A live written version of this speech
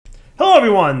Hello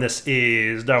everyone, this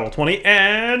is Darryl20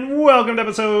 and welcome to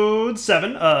episode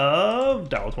 7 of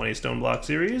Darryl20 Stoneblock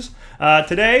series.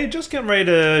 Today, just getting ready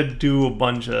to do a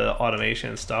bunch of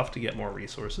automation stuff to get more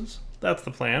resources. That's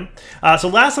the plan. So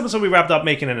last episode we wrapped up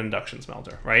making an induction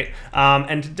smelter, right?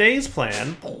 And today's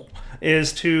plan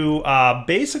is to,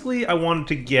 basically I wanted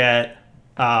to get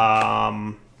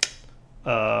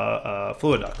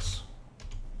fluid ducts,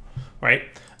 right?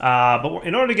 But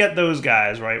in order to get those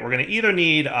guys, right, we're going to either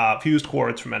need fused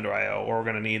quartz from Ender.io, or we're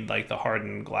going to need like the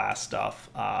hardened glass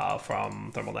stuff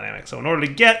from thermodynamics. So in order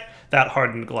to get that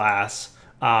hardened glass,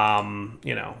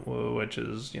 which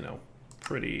is,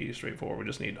 pretty straightforward, we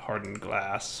just need hardened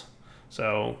glass.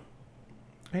 So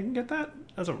I can get that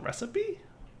as a recipe?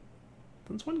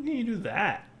 Since when can you do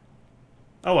that?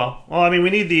 Oh well. Well, I mean, we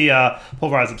need the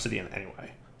pulverized obsidian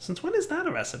anyway. Since when is that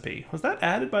a recipe? Was that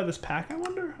added by this pack, I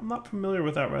wonder? I'm not familiar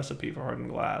with that recipe for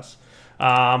hardened glass.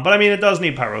 But I mean, it does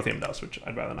need pyrotheum dust, which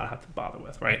I'd rather not have to bother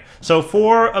with, right? So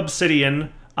 4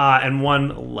 obsidian and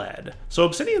 1 lead. So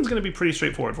obsidian's going to be pretty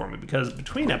straightforward for me because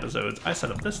between episodes, I set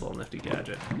up this little nifty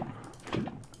gadget.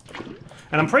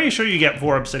 And I'm pretty sure you get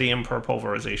 4 obsidian per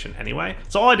pulverization anyway.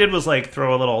 So all I did was like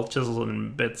throw a little chiseled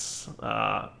in bits,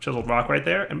 chiseled rock right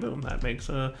there, and boom, that makes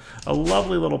a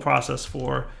lovely little process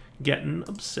for getting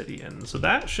obsidian. So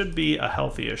that should be a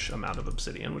healthy-ish amount of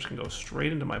obsidian, which can go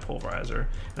straight into my pulverizer.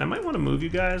 And I might want to move you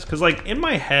guys, because like in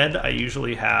my head, I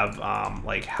usually have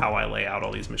like how I lay out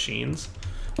all these machines.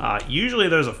 Usually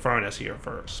there's a furnace here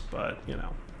first, but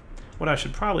what I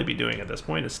should probably be doing at this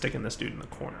point is sticking this dude in the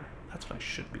corner. That's what I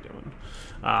should be doing.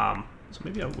 So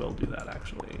maybe I will do that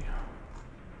actually.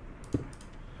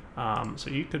 So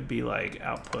you could be like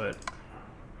output,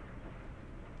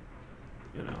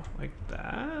 like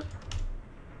that.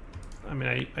 I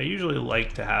mean, I usually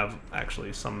like to have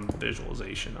actually some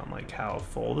visualization on like how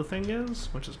full the thing is,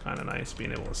 which is kind of nice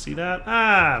being able to see that.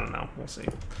 I don't know, we'll see.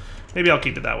 Maybe I'll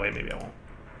keep it that way, maybe I won't.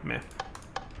 Meh,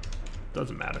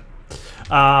 doesn't matter.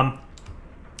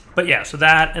 But yeah, so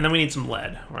that, and then we need some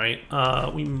lead, right?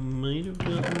 We might have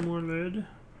gotten more lead.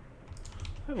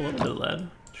 I have a little bit of lead,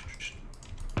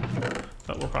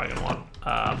 but we're probably gonna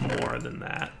want more than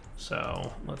that.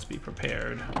 So let's be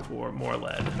prepared for more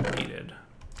lead needed.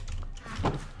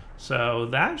 So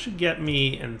that should get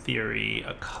me, in theory,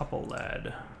 a couple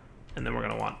lead, and then we're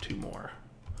gonna want 2 more.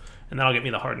 And that'll get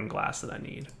me the hardened glass that I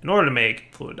need in order to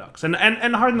make fluid ducts. And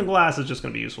hardened glass is just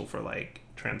gonna be useful for like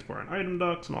transparent item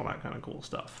ducts and all that kind of cool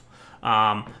stuff.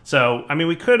 So, I mean,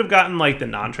 we could have gotten like the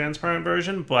non-transparent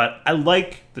version, but I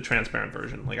like the transparent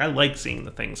version. Like I like seeing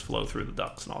the things flow through the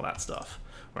ducts and all that stuff,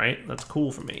 right? That's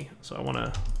cool for me. So I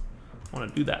wanna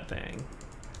do that thing.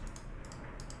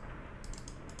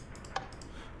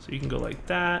 So you can go like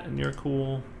that, and you're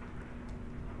cool.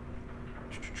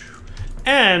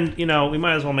 And, we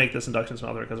might as well make this induction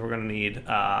smelter because we're going to need,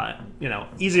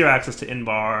 easier access to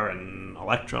Invar and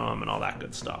Electrum and all that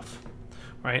good stuff,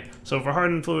 right? So for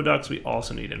hardened fluid ducts, we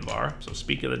also need Invar. So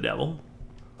speak of the devil.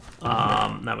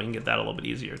 Now we can get that a little bit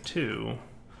easier too.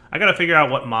 I got to figure out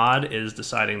what mod is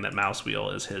deciding that mouse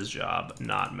wheel is his job,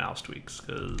 not mouse tweaks,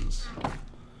 because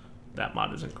that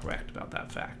mod is incorrect about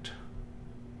that fact.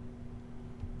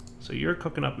 So you're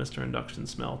cooking up Mr. Induction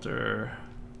Smelter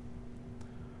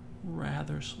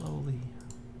rather slowly.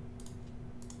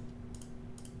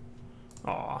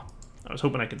 Aw, I was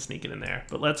hoping I could sneak it in there.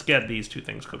 But let's get these 2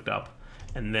 things cooked up,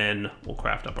 and then we'll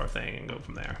craft up our thing and go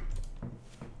from there.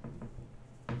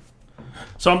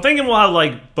 So I'm thinking we'll have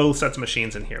like both sets of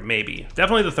machines in here, maybe.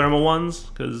 Definitely the thermal ones,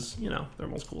 because,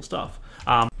 thermal's cool stuff.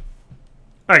 All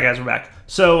right, guys, we're back.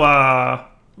 So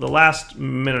the last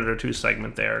minute or 2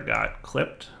 segment there got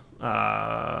clipped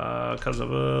because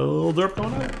of a little derp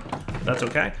going on. That's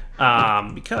okay,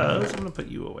 because I'm going to put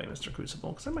you away, Mr.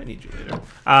 Crucible, because I might need you later.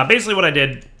 Basically what I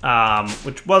did,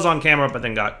 which was on camera but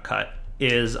then got cut,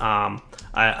 is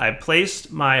I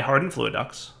placed my hardened fluid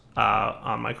ducts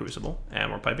on my Crucible,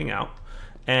 and we're piping out.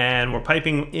 And we're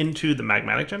piping into the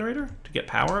magmatic generator to get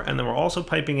power, and then we're also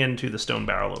piping into the stone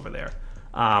barrel over there,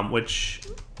 which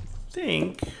I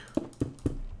think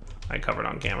I covered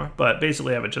on camera, but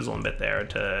basically I have a chisel and bit there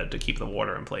to keep the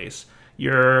water in place.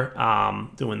 You're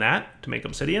doing that to make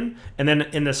obsidian, and then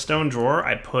in the stone drawer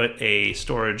I put a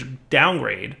storage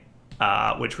downgrade,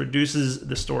 which reduces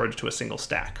the storage to a single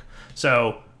stack.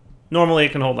 So normally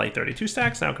it can hold like 32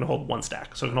 stacks, now it can hold 1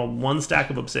 stack. So it can hold 1 stack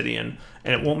of obsidian,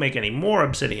 and it won't make any more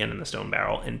obsidian in the stone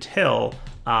barrel until,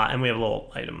 and we have a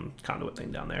little item conduit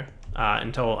thing down there,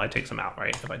 until I take some out,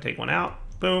 right? If I take one out,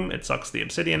 boom, it sucks the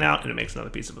obsidian out, and it makes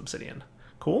another piece of obsidian.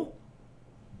 Cool?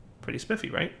 Pretty spiffy,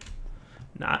 right?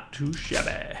 Not too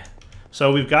shabby.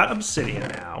 So we've got obsidian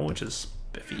now, which is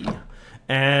spiffy.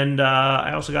 And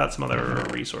I also got some other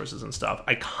resources and stuff.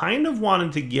 I kind of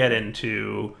wanted to get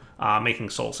into making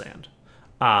SoulSand.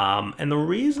 And the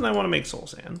reason I want to make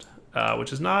SoulSand,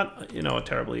 which is not, you know, a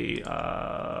terribly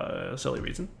silly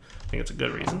reason, I think it's a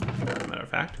good reason, as a matter of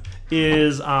fact,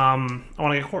 is I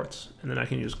want to get quartz. And then I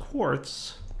can use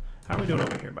quartz. How are we doing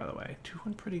over here, by the way?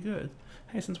 200 pretty good.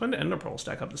 Hey, since when did Ender Pearl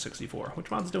stack up to 64?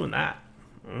 Which mod's doing that?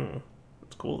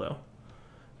 That's cool, though.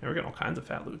 Yeah, we're getting all kinds of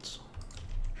fat loots.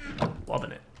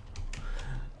 Loving it.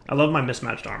 I love my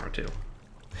mismatched armor, too.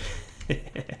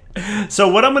 So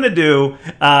what I'm going to do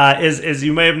is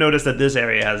you may have noticed that this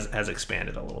area has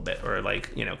expanded a little bit, or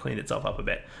like, you know, cleaned itself up a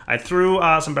bit. I threw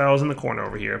some barrels in the corner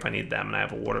over here if I need them, and I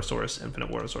have a water source, infinite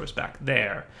water source back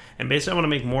there. And basically I want to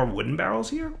make more wooden barrels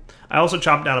here. I also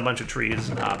chopped down a bunch of trees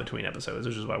between episodes,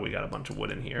 which is why we got a bunch of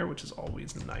wood in here, which is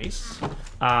always nice.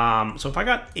 So if I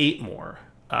got 8 more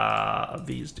of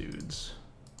these dudes,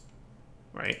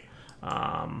 right?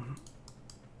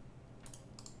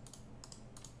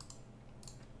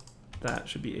 That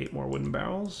should be 8 more wooden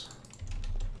barrels.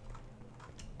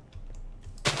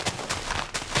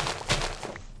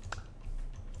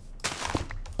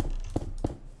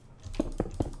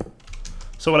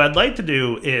 So what I'd like to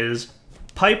do is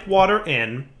pipe water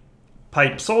in,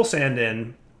 pipe soul sand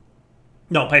in,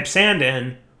 no, pipe sand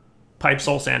in, pipe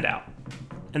soul sand out.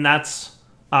 And that's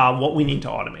what we need to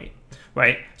automate,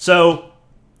 right? So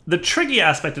the tricky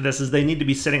aspect of this is they need to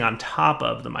be sitting on top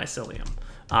of the mycelium.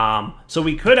 So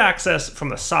we could access from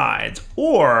the sides,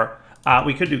 or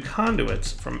we could do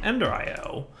conduits from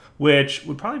Ender.io, which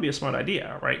would probably be a smart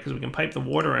idea, right? Because we can pipe the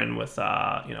water in with,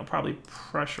 you know, probably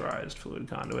pressurized fluid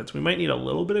conduits. We might need a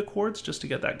little bit of quartz just to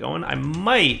get that going. I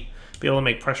might be able to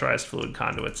make pressurized fluid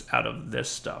conduits out of this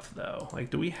stuff, though. Like,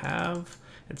 do we have...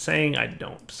 It's saying I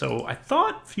don't. So I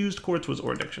thought fused quartz was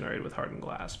ore dictionary with hardened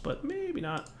glass, but maybe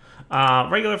not.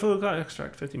 Regular fluid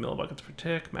extract 50 millibuckets per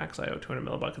tick, max IO 200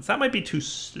 millibuckets. That might be too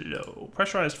slow.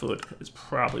 Pressurized fluid is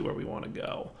probably where we want to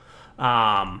go.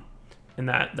 And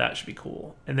that should be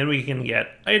cool. And then we can get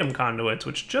item conduits,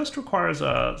 which just requires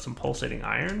some pulsating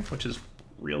iron, which is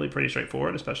really pretty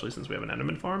straightforward, especially since we have an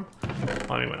Enderman farm.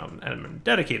 Well, I mean, we don't have an Enderman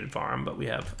dedicated farm, but we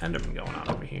have Enderman going on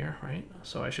over here, right?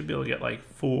 So I should be able to get like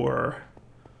 4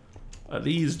 of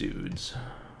these dudes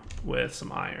with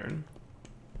some iron.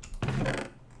 And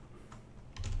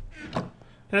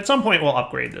at some point, we'll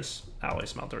upgrade this alloy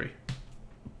smeltery.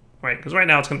 Right, because right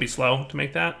now it's going to be slow to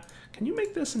make that. Can you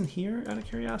make this in here, out of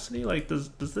curiosity? Like, does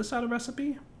this add a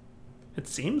recipe? It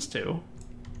seems to.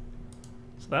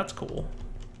 So that's cool.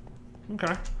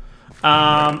 Okay.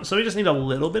 So we just need a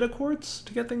little bit of quartz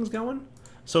to get things going.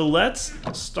 So let's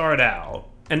start out.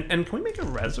 And can we make a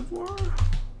reservoir?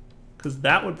 Because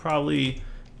that would probably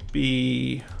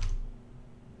be...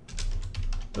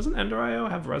 Doesn't Ender.io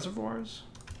have reservoirs?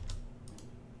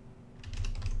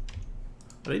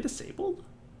 Are they disabled?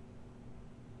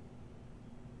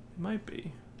 It might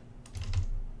be.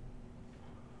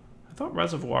 I thought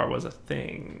reservoir was a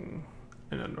thing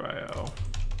in Ender.io.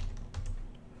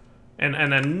 And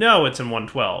I know it's in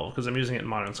 1.12 because I'm using it in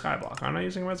Modern Skyblock. Aren't I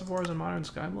using reservoirs in Modern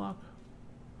Skyblock?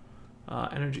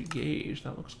 Energy gauge,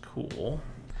 that looks cool.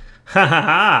 Ha ha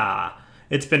ha!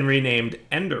 It's been renamed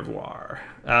Endervoir.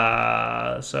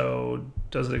 So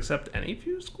does it accept any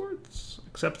fused quartz?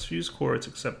 Accepts fused quartz,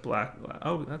 except black.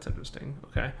 Oh, that's interesting.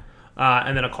 Okay.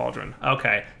 And then a cauldron.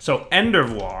 Okay. So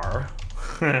Endervoir.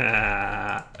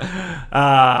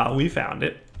 We found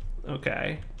it.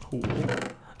 Okay. Cool.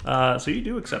 So you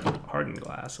do accept hardened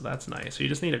glass, so that's nice. So you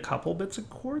just need a couple bits of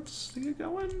quartz to get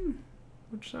going,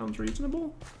 which sounds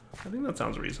reasonable. I think that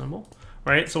sounds reasonable.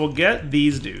 Right, so we'll get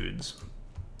these dudes.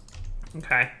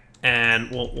 Okay, and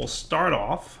we'll start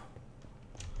off.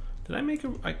 Did I make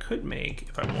a... I could make,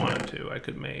 if I wanted to, I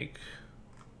could make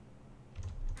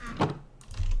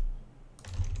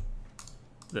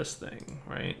this thing,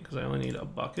 right? Because I only need a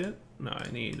bucket. No,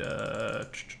 I need a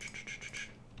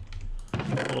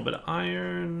little bit of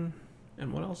iron.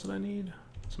 And what else did I need?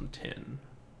 Some tin.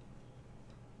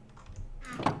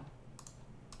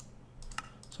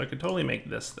 So I could totally make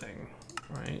this thing,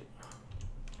 right?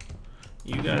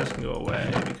 You guys can go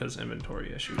away because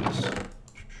inventory issues.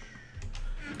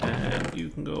 And you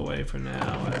can go away for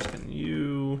now, as can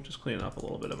you. Just clean up a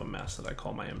little bit of a mess that I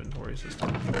call my inventory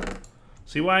system.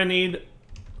 See why I need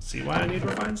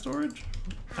refined storage?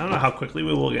 I don't know how quickly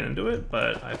we will get into it,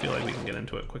 but I feel like we can get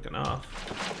into it quick enough.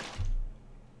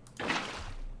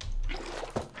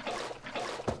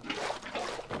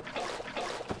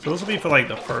 So this will be for like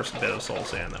the first bit of soul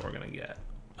sand that we're gonna get.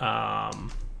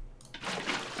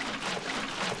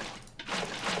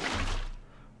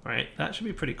 right? That should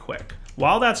be pretty quick.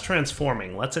 While that's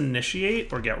transforming, let's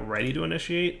initiate or get ready to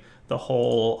initiate the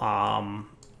whole,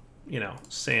 you know,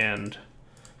 sand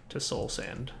to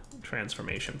SoulSand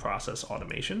transformation process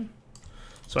automation.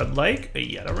 So I'd like a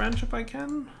Yeta wrench if I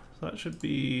can. So that should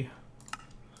be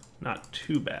not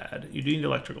too bad. You do need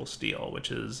electrical steel,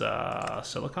 which is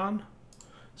silicon.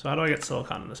 So how do I get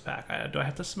silicon in this pack? Do I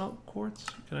have to smelt quartz?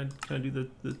 Can I do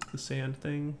the sand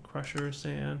thing? Crusher,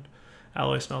 sand,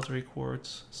 alloy smeltery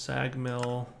quartz, sag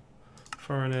mill,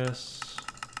 furnace.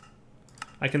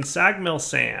 I can sag mill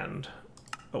sand,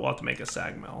 but we'll have to make a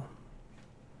sag mill.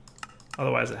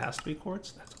 Otherwise it has to be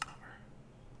quartz. That's a bummer.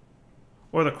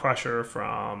 Or the crusher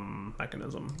from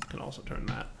Mechanism can also turn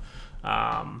that.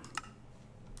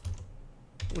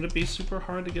 Would it be super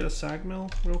hard to get a sag mill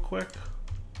real quick?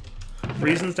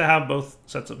 Reasons to have both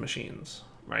sets of machines,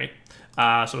 right?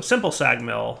 So a simple sag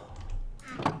mill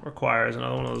requires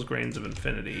another one of those grains of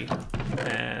infinity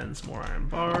and some more iron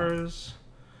bars.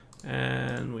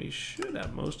 And we should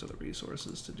have most of the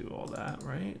resources to do all that,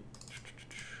 right?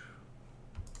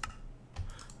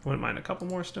 Wouldn't mind a couple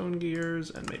more stone gears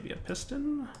and maybe a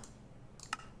piston.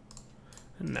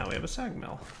 And now we have a sag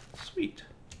mill. Sweet.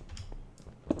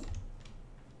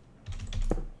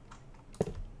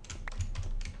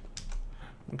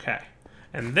 Okay.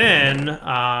 And then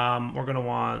we're going to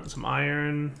want some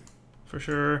iron for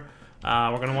sure.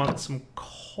 We're going to want some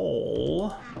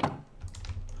coal.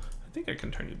 I think I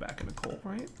can turn you back into coal,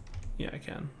 right? Yeah, I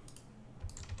can.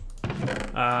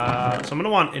 So I'm going to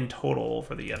want in total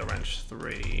for the Yeta Wrench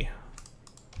 3,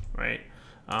 right?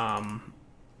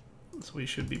 So we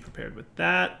should be prepared with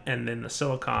that. And then the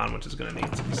silicon, which is going to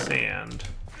need some sand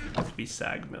to be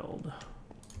sag milled.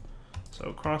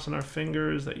 So crossing our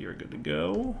fingers that you're good to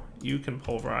go. You can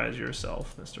pulverize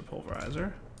yourself, Mr.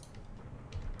 Pulverizer.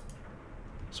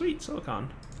 Sweet, silicon.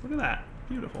 Look at that.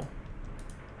 Beautiful.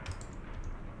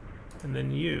 And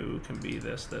then you can be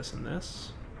this, this, and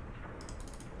this.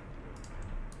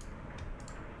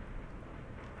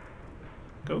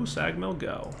 Go, sag mill,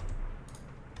 go.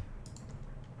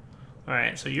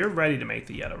 Alright, so you're ready to make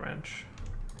the Yeta Wrench.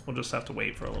 We'll just have to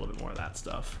wait for a little bit more of that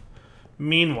stuff.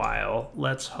 Meanwhile,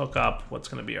 let's hook up what's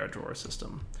going to be our drawer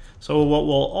system. So what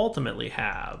we'll ultimately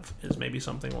have is maybe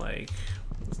something like...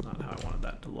 That's not how I wanted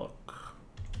that to look.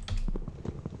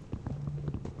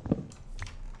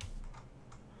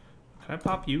 Can I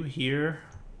pop you here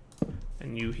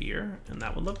and you here? And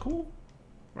that would look cool,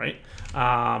 right?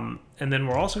 And then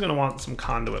we're also going to want some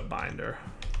conduit binder,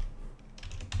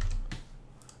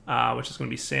 which is going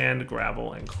to be sand,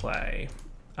 gravel, and clay.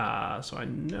 So I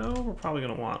know we're probably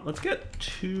going to want... Let's get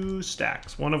 2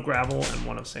 stacks, one of gravel and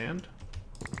one of sand.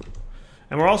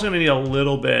 And we're also going to need a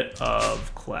little bit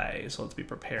of clay, so let's be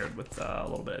prepared with a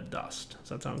little bit of dust. Does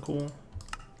that sound cool?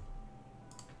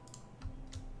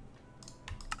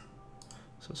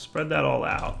 So spread that all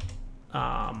out.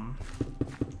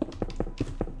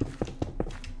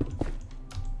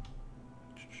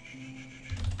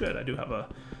 Good, I do have a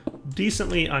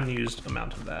decently unused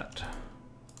amount of that.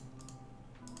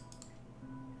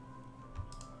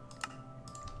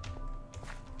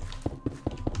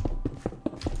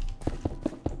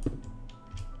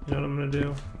 You know what I'm gonna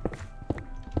do?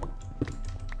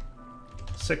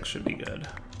 6 should be good.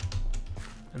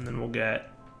 And then we'll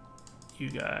get you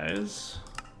guys.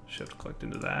 Shift clicked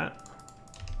into that.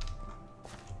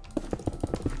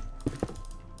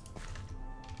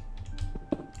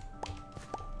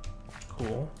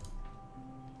 Cool.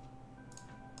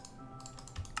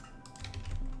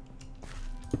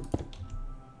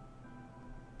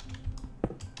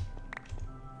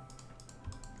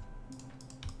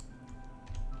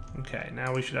 Okay,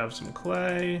 now we should have some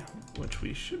clay, which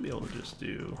we should be able to just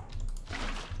do.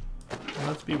 And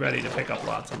let's be ready to pick up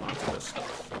lots and lots of this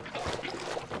stuff.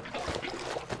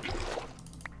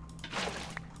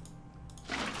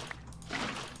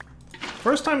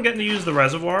 First time getting to use the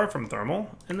reservoir from thermal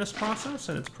in this process,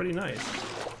 and it's pretty nice.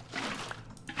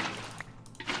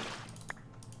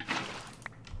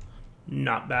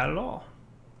 Not bad at all.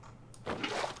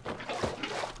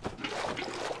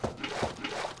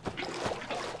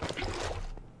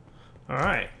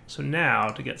 Alright, so now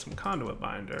to get some conduit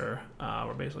binder,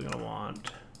 we're basically going to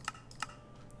want...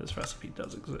 This recipe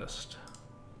does exist.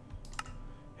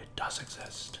 It does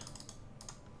exist.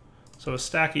 So a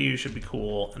stack of you should be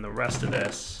cool, and the rest of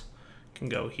this can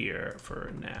go here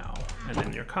for now. And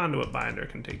then your conduit binder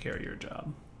can take care of your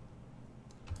job.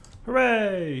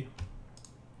 Hooray!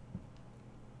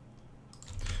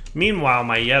 Meanwhile,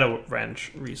 my Yeta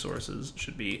Wrench resources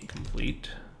should be complete.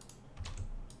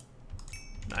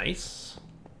 Nice.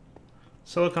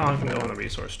 Silicon can go in the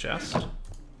resource chest.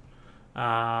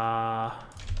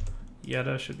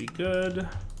 Yeta should be good.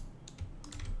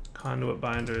 Conduit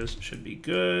binders should be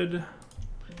good.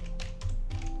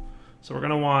 So we're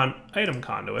gonna want item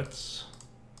conduits.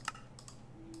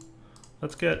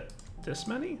 Let's get this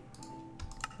many.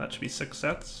 That should be 6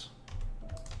 sets.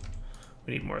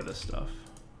 We need more of this stuff.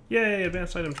 Yay,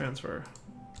 advanced item transfer.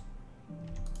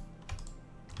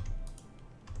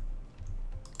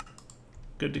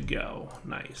 Good to go.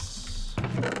 Nice.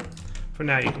 For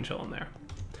now, you can chill in there.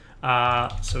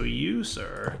 So you,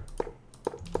 sir.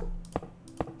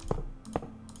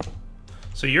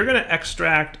 So you're going to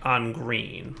extract on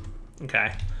green,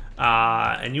 okay?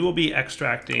 And you will be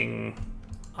extracting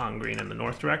on green in the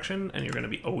north direction, and you're going to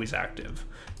be always active.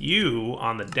 You,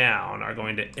 on the down, are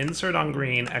going to insert on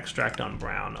green, extract on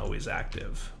brown, always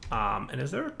active. And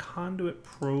is there a conduit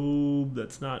probe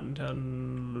that's not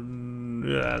in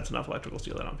yeah, that's enough electrical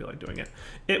steel. I don't feel like doing it.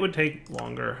 It would take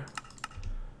longer.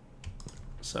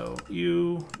 So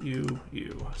you.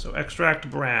 So extract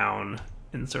brown,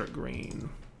 insert green.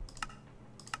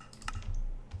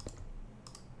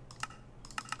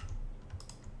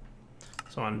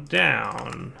 So on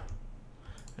down,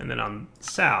 and then on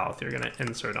south, you're going to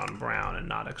insert on brown and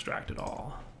not extract at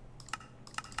all.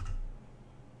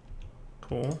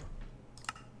 Cool.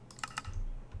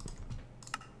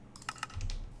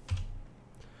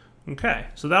 Okay,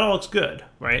 so that all looks good,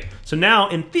 right? So now,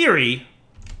 in theory,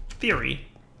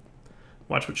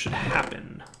 watch what should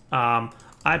happen.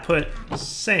 I put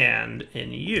sand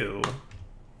in you,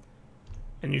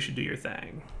 and you should do your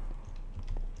thing.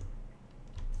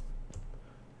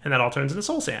 And that all turns into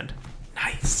SoulSand.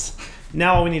 Nice.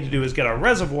 Now all we need to do is get our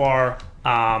reservoir,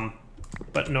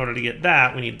 but in order to get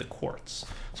that, we need the quartz.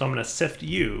 So I'm going to sift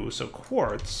you, so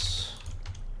quartz.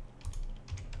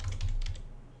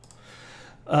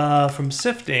 From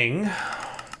sifting,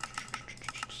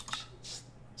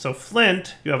 so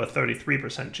flint, you have a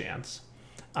 33% chance.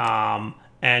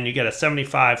 And you get a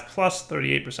 75 plus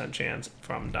 38% chance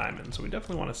from diamond. So we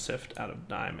definitely want to sift out of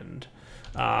diamond.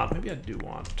 Maybe I do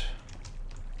want...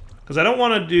 Because I don't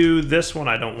want to do this one,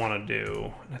 I don't want to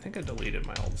do. I think I deleted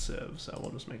my old sieve, so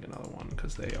we'll just make another one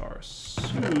because they are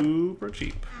super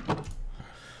cheap.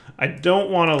 I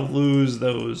don't want to lose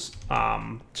those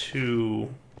 2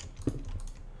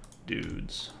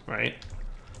 dudes, right?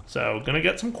 So gonna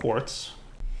get some quartz.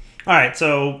 All right,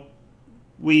 so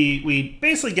we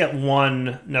basically get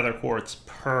 1 nether quartz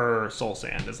per soul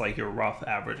sand is like your rough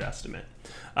average estimate.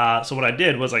 So what I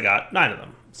did was I got 9 of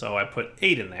them. So I put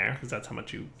 8 in there because that's how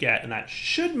much you get, and that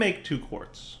should make 2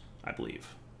 quartz, I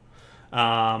believe.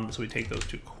 So we take those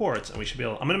 2 quartz, and we should be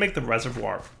able. I'm going to make the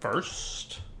reservoir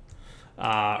first,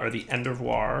 or the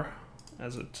endervoir,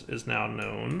 as it is now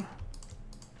known.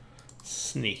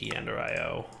 Sneaky ender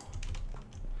IO.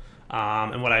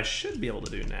 And what I should be able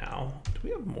to do now. Do we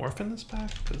have morph in this pack?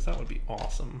 Because that would be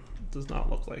awesome. It does not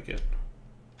look like it.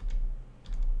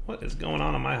 What is going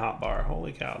on my hotbar?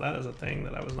 Holy cow, that is a thing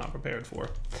that I was not prepared for.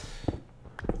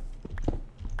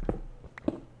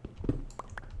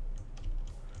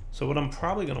 So what I'm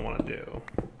probably going to want to do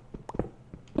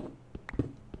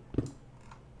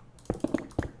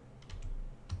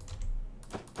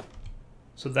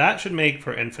so that should make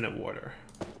for infinite water.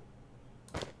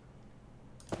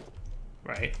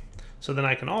 Right? So then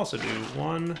I can also do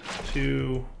 1,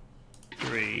 2,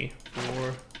 3,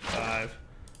 4, 5,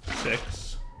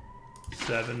 6,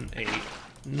 7, 8,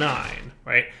 9,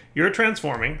 right? You're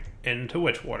transforming into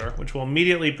witch water, which will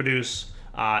immediately produce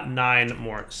 9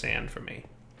 more sand for me.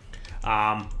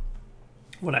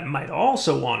 What I might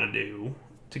also want to do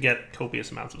to get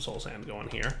copious amounts of soul sand going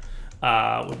here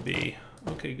would be,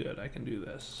 okay, good, I can do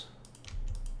this.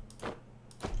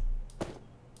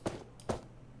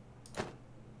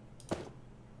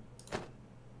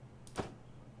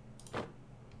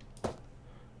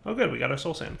 Oh, good, we got our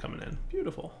soul sand coming in.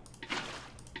 Beautiful.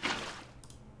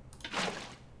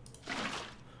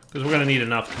 Because we're going to need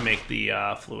enough to make the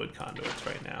fluid conduits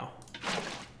right now.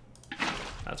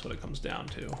 That's what it comes down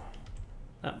to.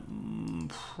 That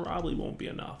probably won't be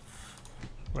enough,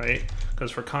 right?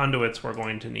 Because for conduits, we're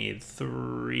going to need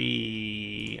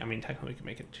 3... I mean, technically we can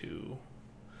make it 2.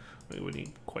 We would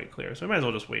need quite clear. So I might as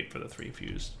well just wait for the 3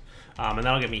 fused. And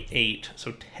that'll get me 8.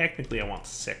 So technically I want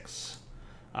 6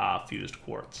 fused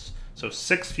quartz. So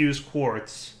 6 fused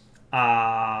quartz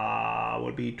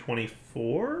would be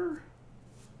 24?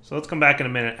 So let's come back in a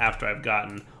minute after I've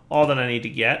gotten all that I need to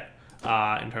get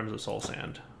in terms of soul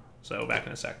sand. So back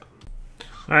in a sec.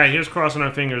 All right, here's crossing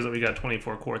our fingers that we got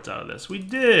 24 quartz out of this. We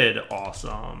did.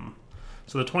 Awesome.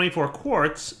 So the 24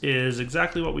 quartz is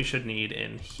exactly what we should need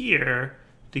in here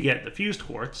to get the fused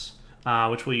quartz,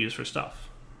 which we'll use for stuff.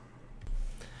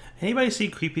 Anybody see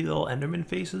creepy little Enderman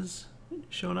faces?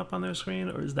 showing up on their screen,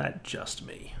 or is that just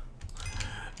me?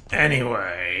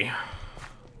 Anyway,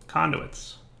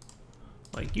 conduits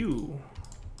like you.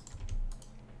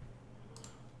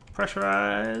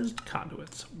 Pressurized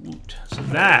conduits. Woot. So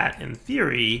that, in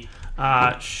theory,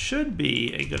 should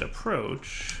be a good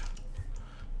approach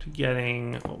to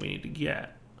getting what we need to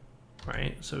get,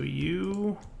 right? So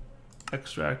you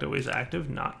extract always active,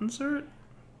 not insert.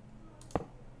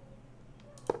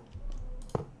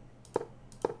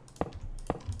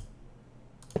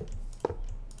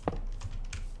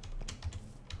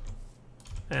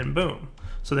 And boom.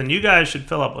 So then you guys should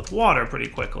fill up with water pretty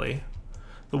quickly.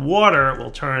 The water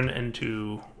will turn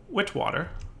into witch water.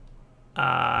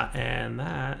 And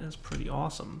that is pretty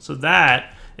awesome. So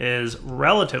that is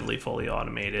relatively fully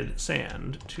automated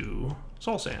sand to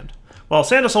SoulSand. Well,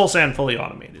 sand to SoulSand fully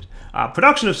automated.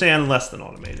 Production of sand less than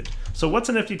automated. So what's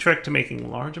a nifty trick to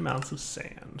making large amounts of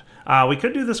sand? We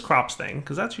could do this crops thing,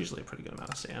 because that's usually a pretty good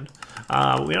amount of sand.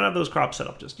 But we don't have those crops set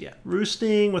up just yet.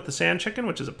 Roosting with the sand chicken,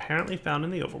 which is apparently found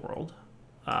in the overworld.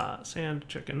 Sand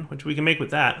chicken, which we can make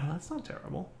with that. Well, that's not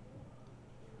terrible.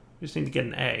 We just need to get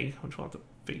an egg, which we'll have to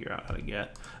figure out how to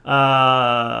get.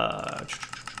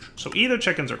 So either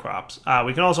chickens or crops.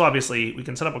 We can also obviously, we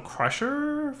can set up a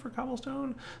crusher for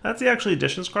cobblestone. That's the actually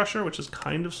additions crusher, which is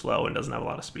kind of slow and doesn't have a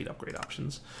lot of speed upgrade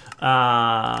options.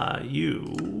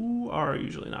 You are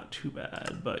usually not too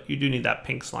bad, but you do need that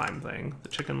pink slime thing. The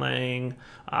chicken laying.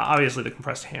 Obviously the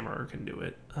compressed hammer can do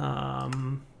it.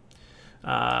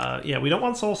 Yeah, we don't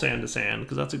want SoulSand to sand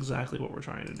because that's exactly what we're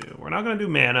trying to do. We're not going to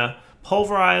do mana.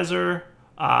 Pulverizer.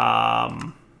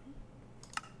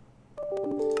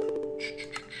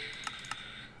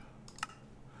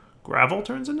 Gravel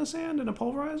turns into sand in a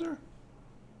pulverizer?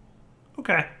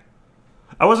 Okay.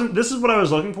 This is what I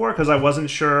was looking for because I wasn't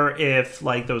sure if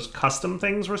like those custom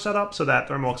things were set up so that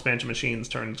thermal expansion machines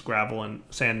turns gravel and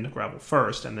sand into gravel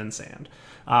first and then sand.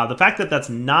 The fact that that's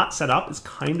not set up is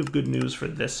kind of good news for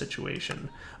this situation.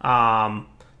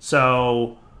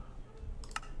 So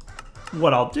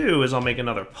what I'll do is I'll make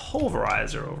another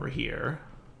pulverizer over here,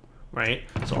 right?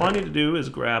 So all I need to do is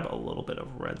grab a little bit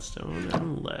of redstone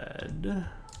and lead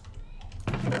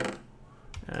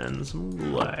and some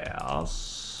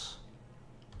glass.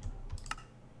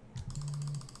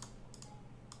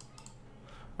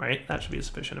 Right, that should be a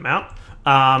sufficient amount.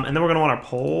 And then we're going to want our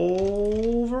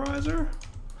pulverizer.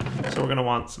 So we're going to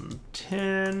want some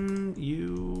tin.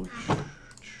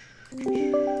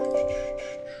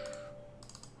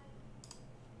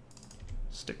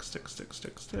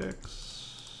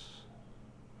 Sticks.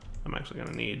 I'm actually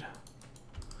going to need a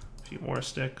few more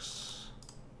sticks.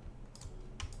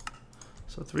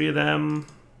 So 3 of them.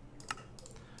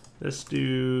 This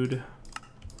dude.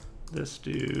 This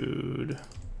dude.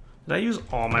 Did I use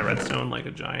all my redstone like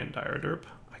a giant dire derp?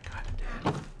 I kind of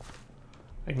did.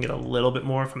 I can get a little bit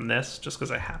more from this just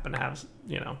because I happen to have,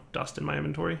 you know, dust in my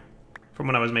inventory from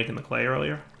when I was making the clay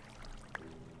earlier.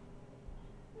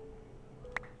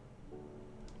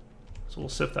 So we'll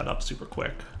sift that up super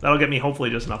quick. That'll get me hopefully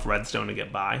just enough redstone to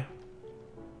get by.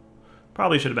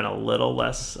 Probably should have been a little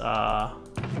less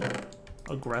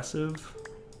aggressive,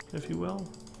 if you will,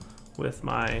 with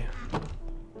my...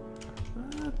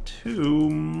 2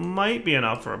 might be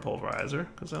enough for a pulverizer,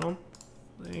 because I don't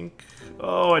think...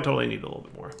 Oh, I totally need a little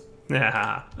bit more.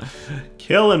 Yeah,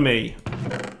 killing me.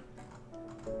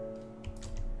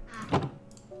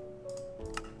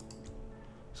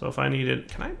 So if I needed...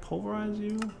 Can I pulverize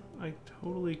you? I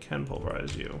totally can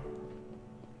pulverize you.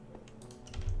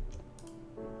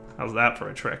 How's that for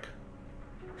a trick?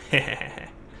 I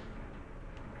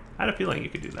had a feeling you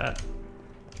could do that.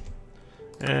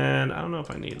 And I don't know if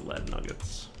I need lead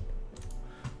nuggets.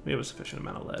 We have a sufficient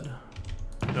amount of lead.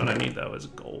 You know what I need, though, is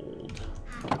gold.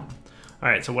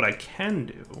 Alright, so what I can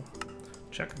do,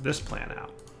 check this plan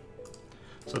out.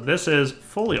 So this is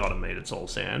fully automated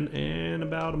SoulSand in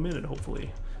about a minute,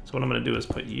 hopefully. So what I'm going to do is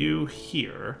put you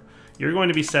here. You're going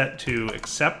to be set to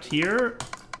accept here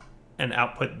and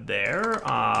output there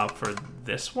for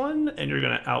this one. And you're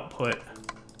going to output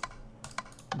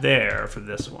there for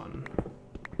this one.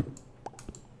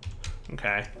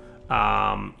 Okay.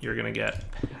 You're gonna get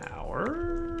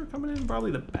power coming in,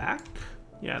 probably the back.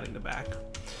 Yeah, I think the back.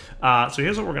 So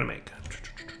here's what we're gonna make.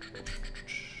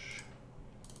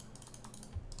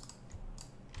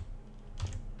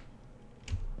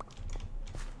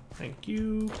 Thank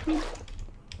you.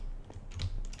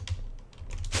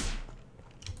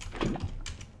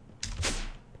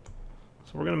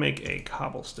 So we're gonna make a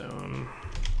cobblestone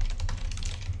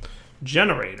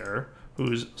generator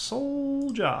whose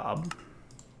sole job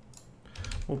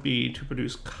will be to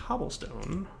produce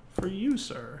cobblestone for you,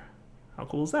 sir. How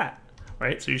cool is that?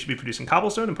 right? So you should be producing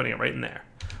cobblestone and putting it right in there.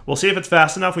 We'll see if it's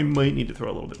fast enough. We might need to throw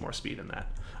a little bit more speed in that.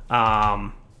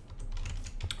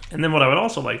 And then what I would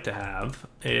also like to have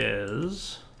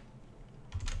is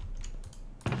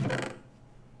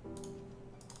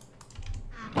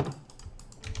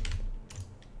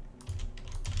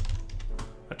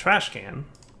a trash can.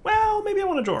 Well, maybe I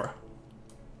want a drawer.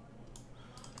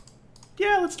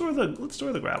 Yeah, let's store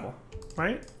the gravel,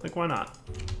 right? Like, why not?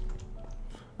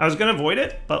 I was gonna avoid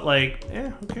it, but like,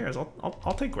 who cares?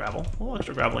 I'll take gravel. A little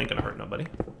extra gravel ain't gonna hurt nobody.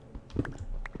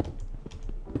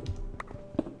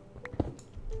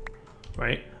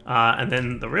 Right? And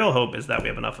then the real hope is that we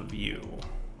have enough of you.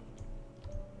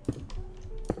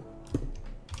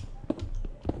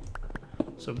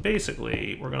 So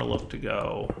basically, we're gonna look to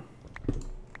go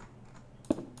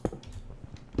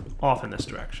off in this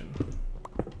direction.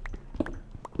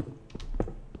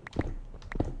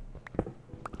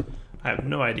 I have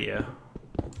no idea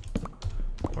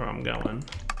where I'm going.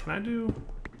 Can I do?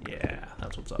 Yeah,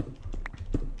 that's what's up.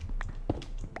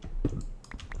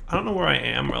 I don't know where I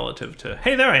am relative to...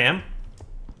 Hey, there I am!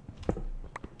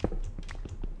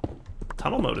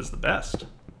 Tunnel mode is the best.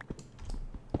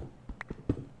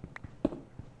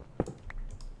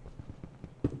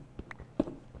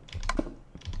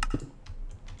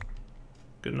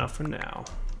 Good enough for now.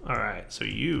 Alright, so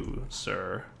you,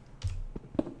 sir...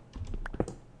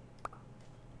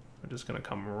 we're just gonna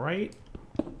come right...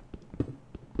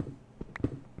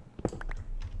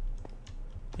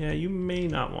 Yeah, you may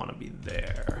not want to be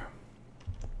there.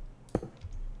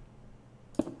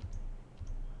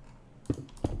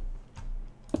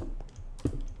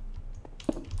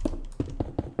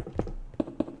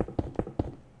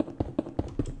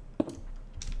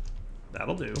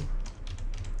 That'll do.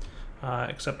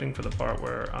 Excepting for the part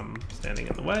where I'm standing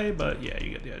in the way, but yeah,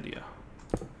 you get the idea.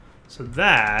 So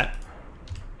that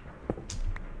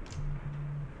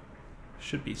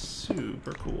should be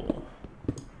super cool.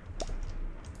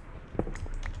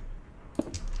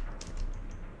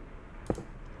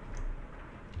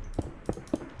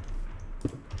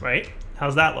 Right?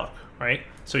 How's that look? Right?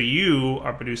 So you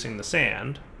are producing the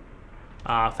sand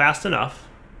fast enough.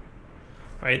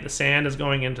 Right? The sand is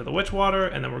going into the witch water,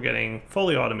 and then we're getting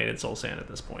fully automated SoulSand at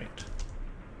this point.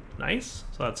 Nice.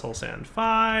 So that's SoulSand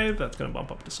 5. That's going to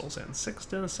bump up to SoulSand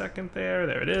 6 in a second there.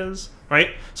 There it is.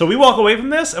 Right? So we walk away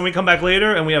from this, and we come back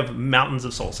later, and we have mountains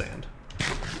of SoulSand.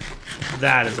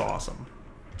 That is awesome.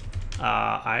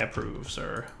 I approve,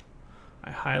 sir. I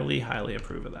highly, highly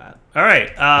approve of that. All right,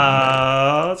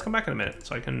 let's come back in a minute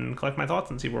so I can collect my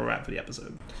thoughts and see where we're at for the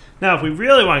episode. Now, if we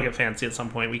really want to get fancy at some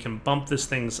point, we can bump this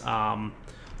thing's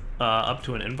up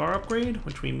to an Invar upgrade,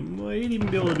 which we might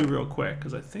even be able to do real quick,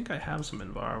 because I think I have some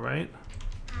Invar, right?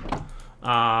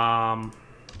 An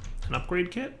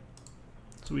upgrade kit.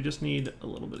 So we just need a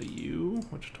little bit of you,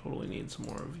 which totally needs some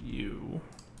more of you.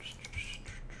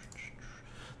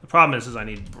 The problem is I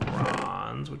need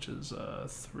bronze, which is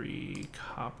 3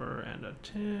 copper and a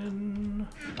tin.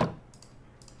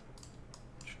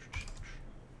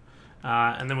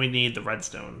 And then we need the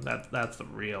redstone. That's the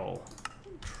real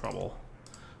trouble.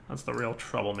 That's the real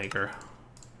troublemaker.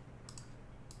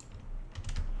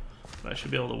 But I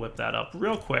should be able to whip that up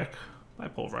real quick by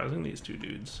pulverizing these two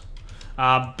dudes.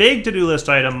 Big to-do list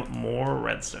item, more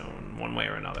redstone, one way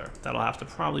or another. That'll have to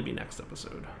probably be next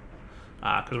episode.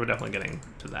 Because we're definitely getting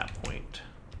to that point.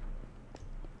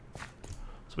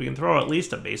 So we can throw at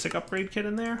least a basic upgrade kit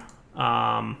in there.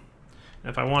 And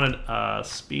if I wanted a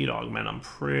speed augment, I'm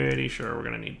pretty sure we're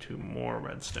going to need 2 more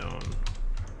redstone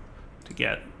to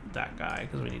get that guy,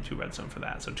 because we need 2 redstone for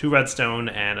that. So 2 redstone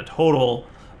and a total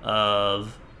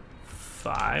of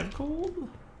 5 gold?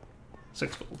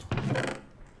 6 gold.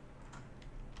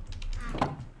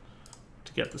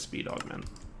 To get the speed augment.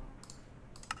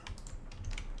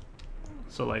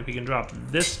 So like we can drop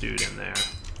this dude in there,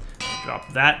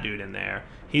 drop that dude in there.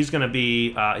 He's gonna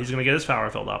be he's gonna get his power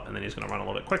filled up, and then he's gonna run a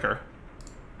little bit quicker.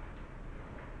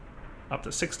 Up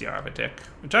to 60 RP a tick,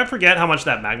 which I forget how much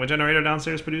that magma generator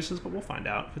downstairs produces, but we'll find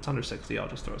out. If it's under 60, I'll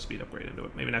just throw a speed upgrade into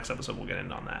it. Maybe next episode we'll get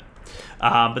into on that.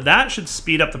 But that should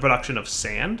speed up the production of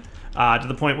sand to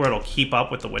the point where it'll keep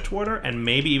up with the witch water and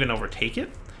maybe even overtake it.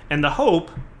 And the hope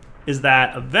is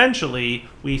that eventually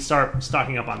we start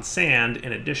stocking up on sand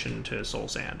in addition to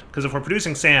SoulSand. Because if we're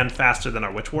producing sand faster than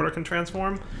our witch water can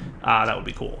transform, that would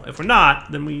be cool. If we're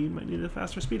not, then we might need a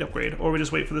faster speed upgrade, or we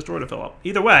just wait for this door to fill up.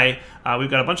 Either way,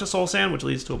 we've got a bunch of SoulSand, which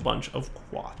leads to a bunch of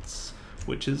quartz,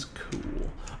 which is cool.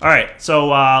 All right, so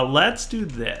let's do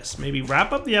this. Maybe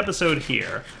wrap up the episode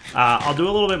here. I'll do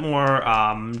a little bit more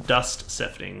dust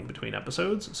sifting between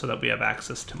episodes so that we have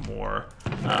access to more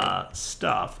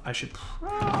stuff. I should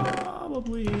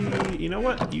probably, you know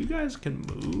what? You guys can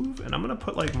move, and I'm gonna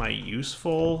put like my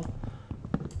useful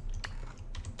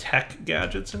tech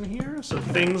gadgets in here. So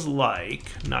things like,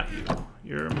 not you.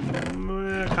 You're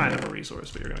kind of a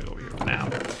resource, but you're going to go over here for now.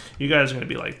 You guys are going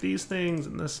to be like these things,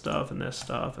 and this stuff, and this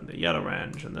stuff, and the yellow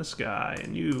wrench, and this guy,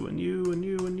 and you, and you, and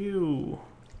you, and you.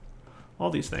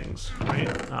 All these things, right?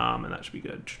 And that should be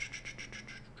good.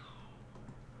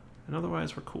 And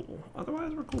otherwise, we're cool.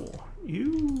 Otherwise, we're cool.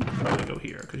 You probably go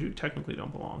here, because you technically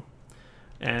don't belong.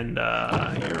 And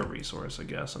you're a resource, I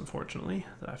guess, unfortunately,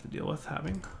 that I have to deal with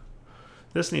having.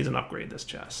 This needs an upgrade, this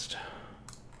chest.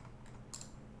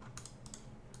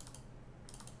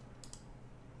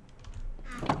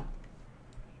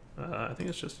 I think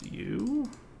it's just you.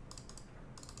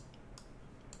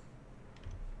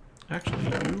 Actually,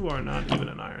 you are not even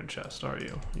an iron chest, are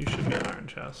you? You should be an iron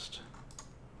chest.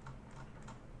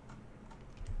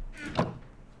 So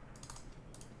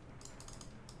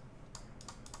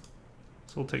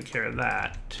we'll take care of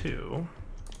that, too.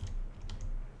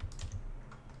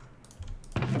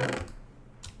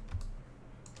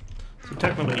 So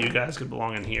technically you guys could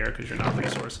belong in here because you're not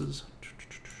resources.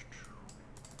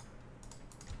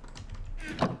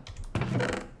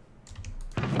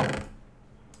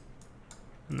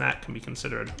 And that can be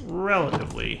considered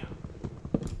relatively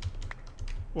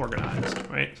organized,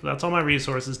 right? So that's all my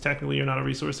resources. Technically you're not a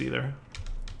resource either.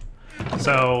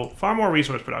 So far more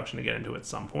resource production to get into at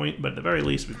some point, but at the very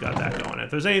least we've got that going.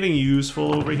 If there's anything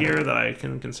useful over here that I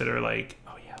can consider, like,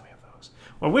 oh yeah, we have those.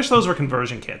 Well, I wish those were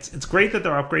conversion kits. It's great that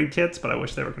they're upgrade kits, but I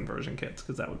wish they were conversion kits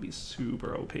because that would be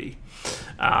super OP.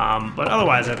 But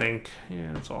otherwise I think,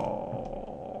 yeah, it's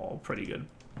all pretty good.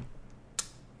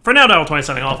 For now, Dial20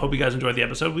 signing off. Hope you guys enjoyed the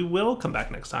episode. We will come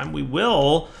back next time. We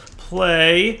will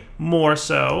play more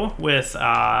so with the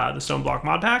Stoneblock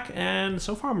mod pack, and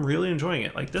so far I'm really enjoying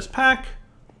it. Like, this pack,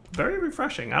 very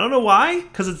refreshing. I don't know why,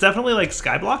 because it's definitely like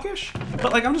Skyblock-ish,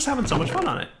 but like I'm just having so much fun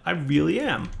on it. I really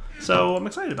am. So I'm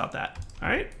excited about that. All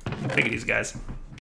right? Take it easy, guys.